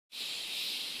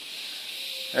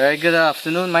Good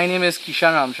afternoon. My name is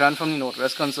Kishan Ramcharan from the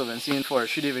Northwest Conservancy and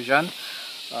Forestry Division.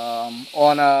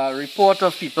 On a report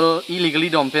of people illegally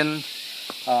dumping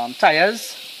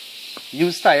tires,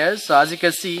 used tires. So as you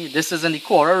can see, this is in the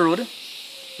Caura Road.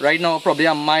 Right now, probably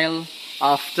a mile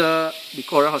after the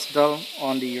Caura Hospital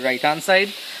on the right hand side.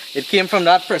 It came from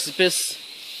that precipice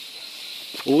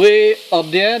way up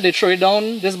there. They throw it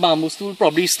down. This bamboo stool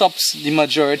probably stops the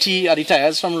majority of the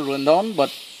tires from rolling down,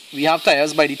 but we have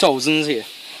tires by the thousands here.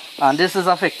 And this is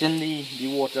affecting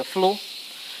the water flow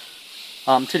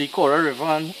to the Caura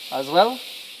River as well.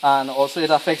 And also it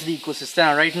affects the ecosystem.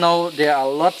 And right now there are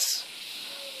lots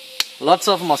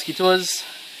of mosquitoes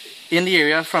in the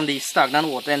area from the stagnant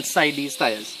water inside these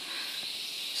tires.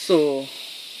 So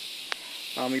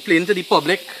we plead to the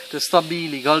public to stop the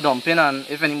illegal dumping, and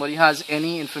if anybody has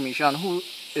any information on who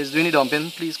is doing the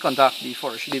dumping, please contact the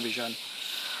Forestry Division.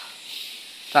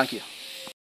 Thank you.